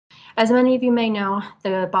As many of you may know,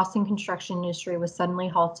 the Boston construction industry was suddenly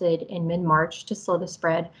halted in mid-March to slow the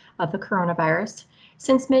spread of the coronavirus.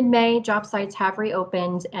 Since mid-May, job sites have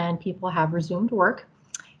reopened and people have resumed work.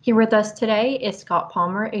 Here with us today is Scott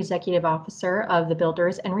Palmer, Executive Officer of the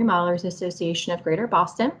Builders and Remodelers Association of Greater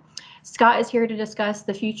Boston. Scott is here to discuss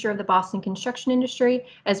the future of the Boston construction industry,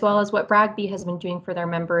 as well as what BRAGB has been doing for their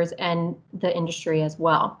members and the industry as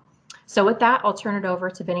well. So with that, I'll turn it over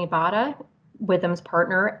to Vinny Botta, Withum's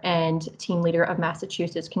partner and team leader of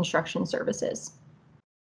Massachusetts Construction Services.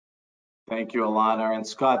 Thank you, Alana. And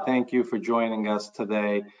Scott, thank you for joining us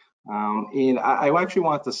today. Ian, I actually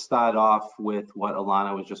want to start off with what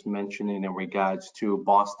Alana was just mentioning in regards to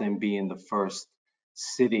Boston being the first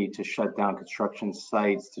city to shut down construction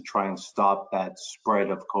sites to try and stop that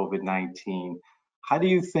spread of COVID-19. How do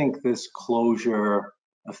you think this closure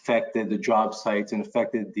affected the job sites and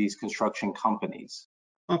affected these construction companies?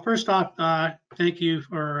 Well, first off, thank you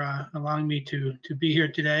for allowing me to be here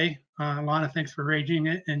today. Alana, thanks for arranging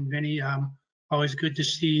it, and Vinny, always good to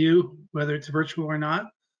see you, whether it's virtual or not.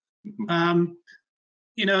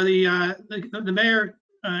 You know, the mayor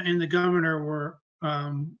and the governor were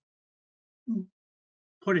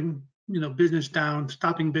putting business down,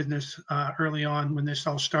 stopping business early on when this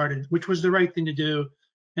all started, which was the right thing to do,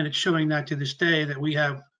 and it's showing that to this day that we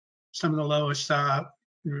have some of the lowest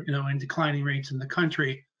and declining rates in the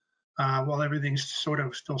country, while everything's sort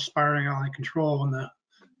of still spiraling out of control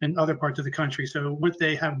in other parts of the country. So what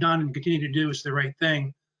they have done and continue to do is the right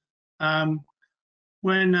thing.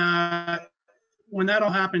 When that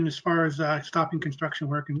all happened, as far as stopping construction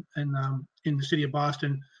work in the city of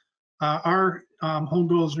Boston, our Home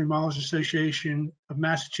Builders and Remodelers Association of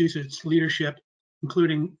Massachusetts leadership,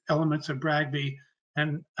 including elements of BRAGB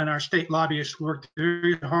and our state lobbyists, worked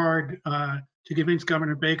very hard to convince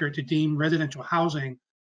Governor Baker to deem residential housing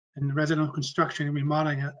and residential construction and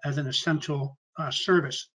remodeling as an essential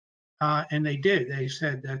service. And they did. They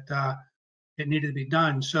said that it needed to be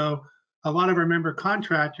done. So a lot of our member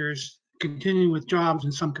contractors continuing with jobs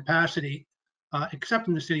in some capacity, except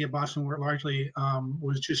in the city of Boston, where it largely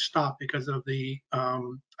was just stopped because of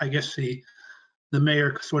I guess the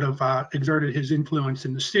mayor sort of exerted his influence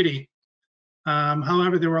in the city.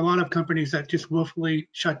 However, there were a lot of companies that just willfully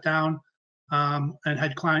shut down and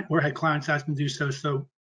had clients ask them to do so. So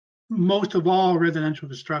most of all residential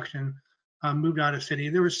construction moved out of city.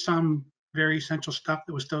 There was some very essential stuff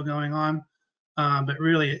that was still going on, but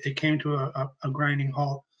really it came to a grinding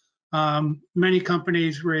halt. Many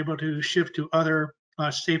companies were able to shift to other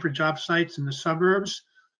safer job sites in the suburbs.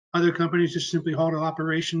 Other companies just simply halted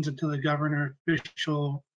operations until the governor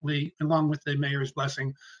officially, along with the mayor's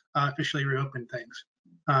blessing, officially reopened things.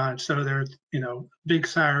 So there's, big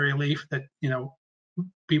sigh of relief that,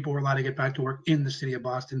 people were allowed to get back to work in the city of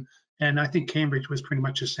Boston. And I think Cambridge was pretty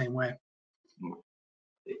much the same way.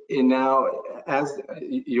 And now, as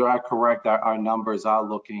you are correct, our numbers are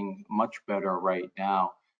looking much better right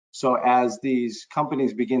now. So as these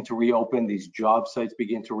companies begin to reopen, these job sites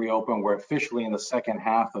begin to reopen, we're officially in the second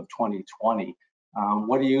half of 2020.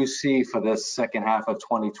 What do you see for this second half of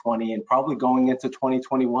 2020 and probably going into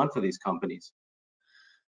 2021 for these companies?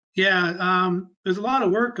 Yeah, there's a lot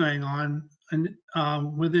of work going on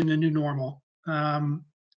within the new normal.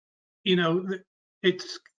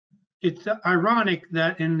 It's ironic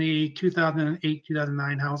that in the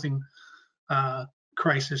 2008-2009 housing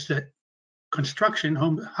crisis, that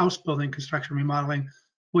house building, construction, remodeling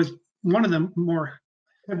was one of the more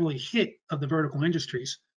heavily hit of the vertical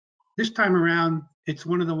industries. This time around, it's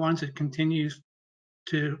one of the ones that continues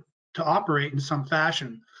to operate in some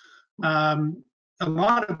fashion. A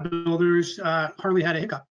lot of builders hardly had a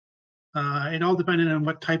hiccup. It all depended on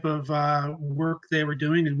what type of work they were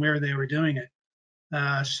doing and where they were doing it.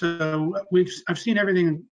 So I've seen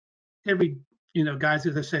everything, guys,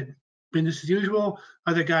 as I said, business as usual.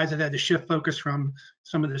 Other guys that had to shift focus from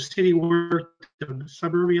some of the city work to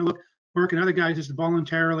suburban work, and other guys just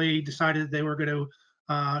voluntarily decided they were going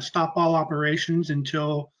to stop all operations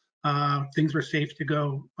until things were safe to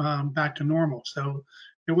go back to normal. So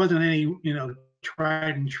there wasn't any,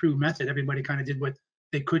 tried and true method. Everybody kind of did what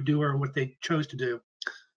they could do or what they chose to do.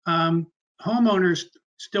 Homeowners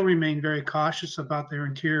still remain very cautious about their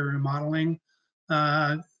interior remodeling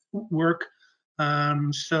work.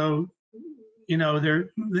 So,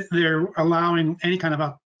 they're allowing any kind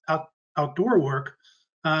of outdoor work,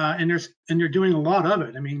 and they're doing a lot of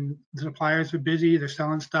it. I mean, the suppliers are busy, they're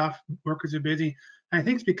selling stuff, workers are busy. And I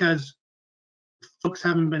think it's because folks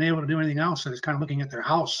haven't been able to do anything else, so they're kind of looking at their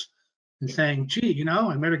house and saying, gee,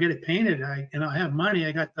 I better get it painted. I have money.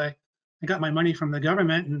 I got my money from the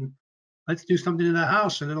government, and let's do something to the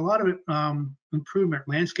house. So there's a lot of improvement,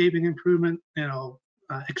 landscaping improvement,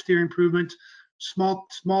 exterior improvements.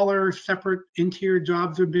 Smaller, separate interior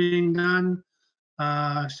jobs are being done.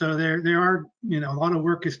 So there are, a lot of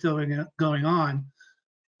work is still going on.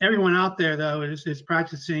 Everyone out there though is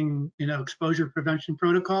practicing, exposure prevention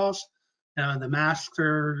protocols. The masks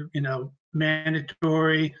are,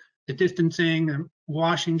 mandatory. The distancing, the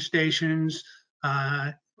washing stations,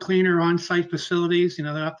 cleaner on-site facilities. They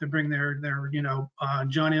have to bring their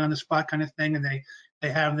Johnny on the spot kind of thing, and they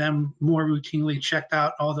have them more routinely checked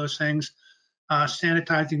out. All those things.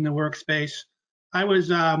 Sanitizing the workspace. I was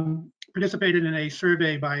participated in a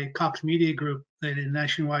survey by Cox Media Group. They did a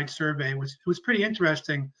nationwide survey. It was pretty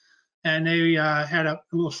interesting, and they had a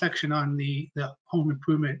little section on the home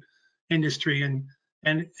improvement industry,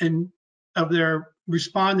 and of their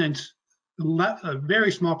respondents, a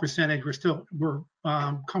very small percentage were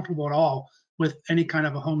comfortable at all with any kind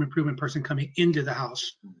of a home improvement person coming into the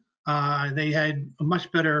house. They had a much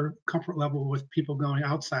better comfort level with people going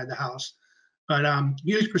outside the house. But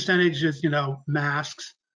huge percentage is,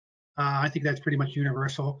 masks. I think that's pretty much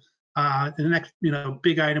universal. The next,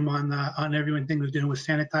 big item on everything was doing was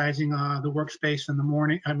sanitizing the workspace in the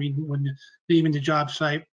morning. I mean, when leaving the job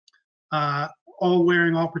site, all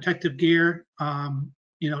wearing all protective gear.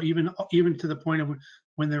 Even to the point of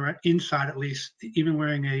when they're inside, at least, even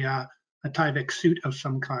wearing a Tyvek suit of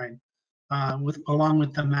some kind, along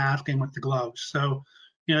with the mask and with the gloves. So,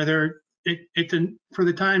 for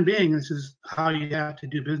the time being, this is how you have to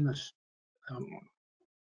do business.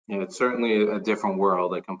 Yeah, it's certainly a different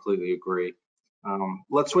world. I completely agree.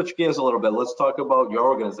 Let's switch gears a little bit. Let's talk about your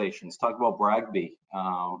organizations. Talk about BRAGB.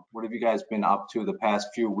 What have you guys been up to the past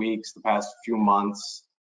few weeks, the past few months?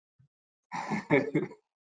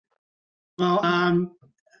 Well,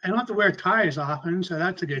 I don't have to wear ties often, so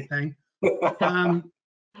that's a good thing.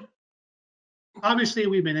 Obviously,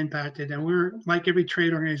 we've been impacted, and we're like every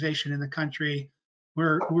trade organization in the country.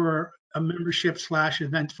 We're a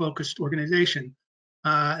membership/event focused organization,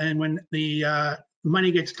 and when the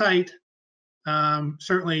money gets tight,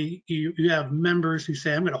 certainly you have members who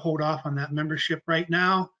say, "I'm going to hold off on that membership right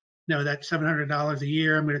now. That's $700 a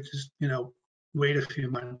year. I'm going to just wait a few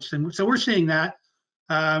months." And so we're seeing that.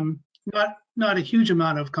 Not a huge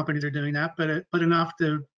amount of companies are doing that, but enough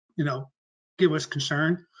to give us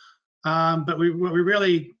concern. But what we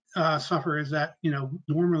really suffer is that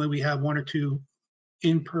normally we have 1 or 2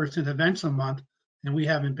 in-person events a month, and we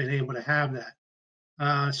haven't been able to have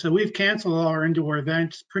that. So we've canceled all our indoor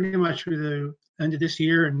events pretty much through the end of this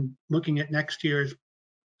year, and looking at next year as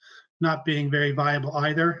not being very viable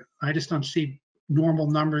either. I just don't see normal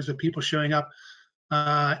numbers of people showing up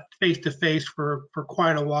face to face for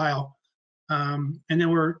quite a while. And then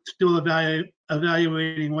we're still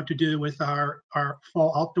evaluating what to do with our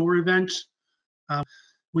fall outdoor events.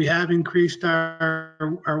 We have increased our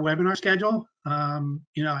webinar schedule.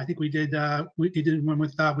 I think we did one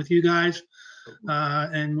with you guys,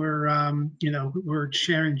 and we're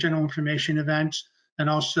sharing general information events, and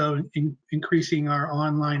also increasing our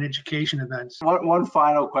online education events. One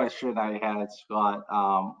final question I had, Scott.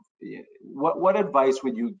 What advice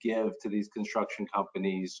would you give to these construction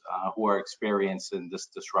companies who are experiencing this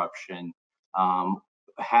disruption,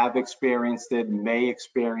 have experienced it, may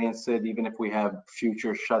experience it, even if we have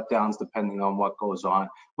future shutdowns depending on what goes on?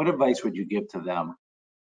 What advice would you give to them?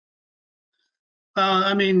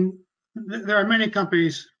 I mean, there are many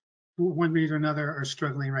companies, one reason or another, are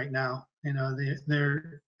struggling right now.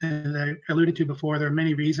 They're, as I alluded to before, there are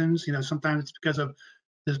many reasons. Sometimes it's because of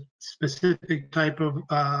the specific type of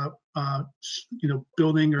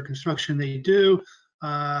building or construction they do,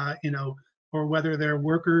 or whether their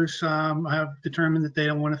workers have determined that they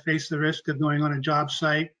don't want to face the risk of going on a job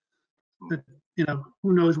site. But,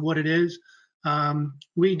 who knows what it is.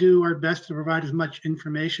 We do our best to provide as much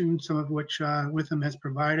information, some of which Withum has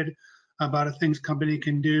provided, about the things company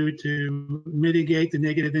can do to mitigate the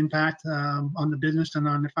negative impact on the business and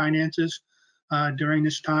on the finances during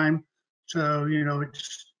this time. So,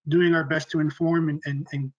 it's doing our best to inform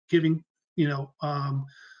and giving,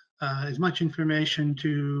 as much information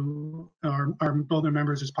to our builder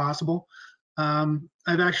members as possible.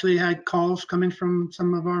 I've actually had calls coming from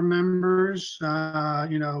some of our members, I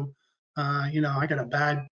got a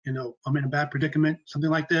bad, I'm in a bad predicament,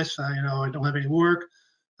 something like this. I don't have any work.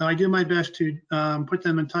 I do my best to put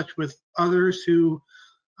them in touch with others who,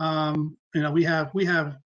 we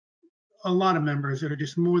have a lot of members that are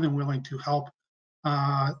just more than willing to help,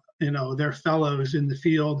 their fellows in the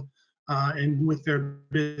field and with their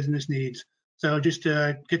business needs. So just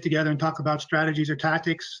to get together and talk about strategies or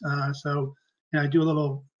tactics. So I do a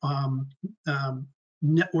little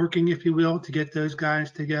networking, if you will, to get those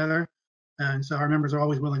guys together. And so our members are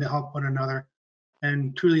always willing to help one another.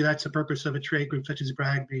 And truly, that's the purpose of a trade group such as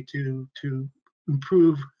BRAGB, to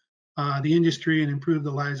improve the industry and improve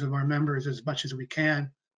the lives of our members as much as we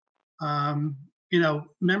can.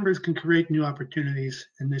 Members can create new opportunities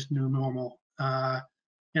in this new normal. I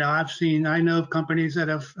know of companies that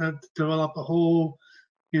have developed a whole,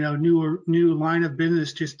 new line of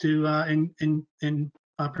business just to in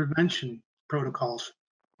prevention protocols,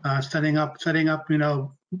 setting up,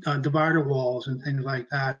 divider walls and things like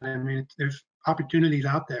that. I mean, there's opportunities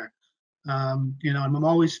out there. And I'm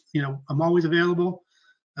always available,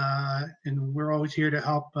 and we're always here to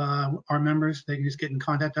help our members. They can just get in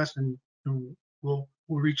contact us, and we'll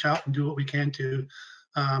reach out and do what we can to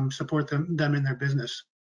support them in their business.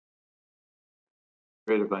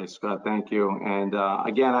 Great advice, Scott. Thank you. And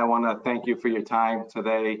again, I want to thank you for your time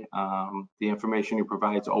today. The information you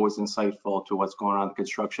provide is always insightful to what's going on in the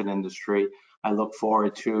construction industry. I look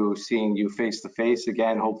forward to seeing you face to face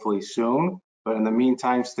again, hopefully soon. But in the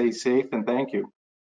meantime, stay safe and thank you.